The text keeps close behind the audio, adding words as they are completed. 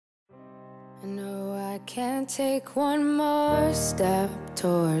I know I can't take one more step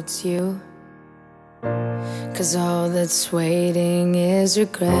towards you, 'cause all that's waiting is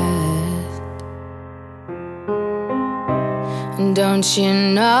regret. And don't you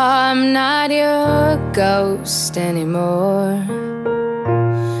know I'm not your ghost anymore?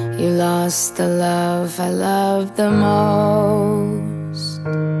 You lost the love I loved the most.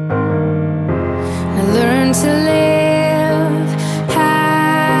 I learned to live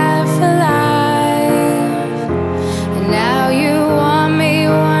half alive, and now you want me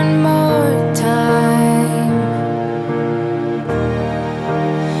one more time.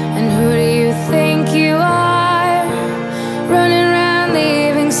 And who do you think you are, running around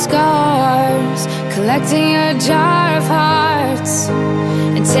leaving scars, collecting your jar of hearts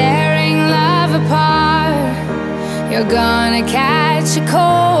and tearing love apart? You're gonna catch a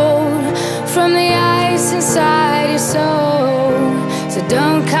cold from the ice inside your soul, so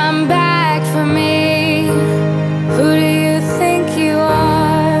don't come back for me. Who do you think you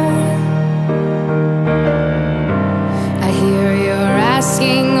are? I hear you're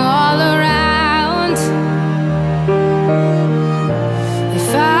asking all around if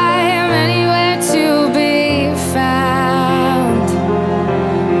I am anywhere to be found,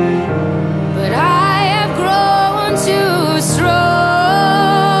 but I have grown too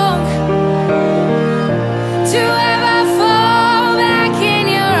strong to ever fall back in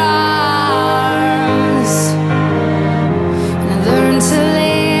your arms. And I learned to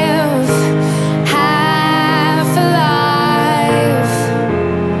live half alive,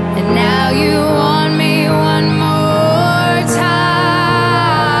 and now you want me one more time.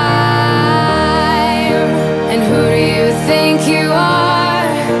 And who do you think you are,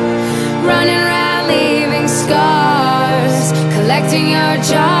 running around leaving scars, collecting your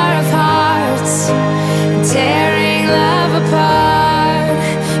jar of hearts and tearing love apart?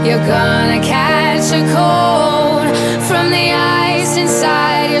 You're gonna catch a cold from the ice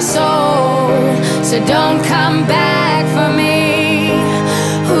inside your soul, so don't come back for me.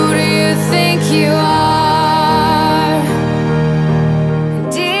 Who do you think you are?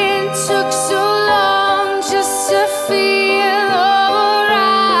 And it took so long just to feel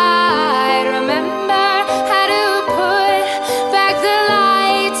alright. Remember how to put back the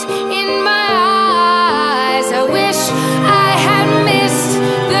light in my eyes. I wish I had missed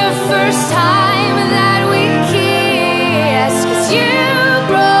the first time that we kissed, 'cause you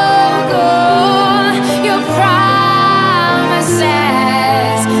broke all your promises,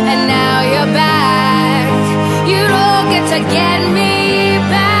 and now you're back. You don't get to get me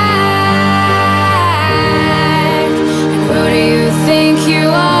back. And who do you think you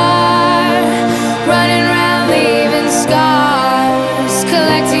are, running around leaving scars,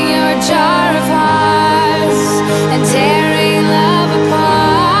 collecting your jar of hearts and tearing love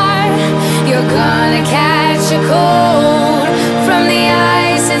apart? You're gonna catch a cold from the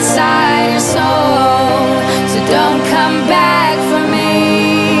ice inside your soul, so don't come back for me.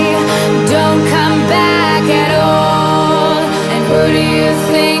 Don't come back at all. And who do you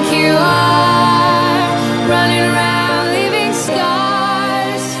think you are?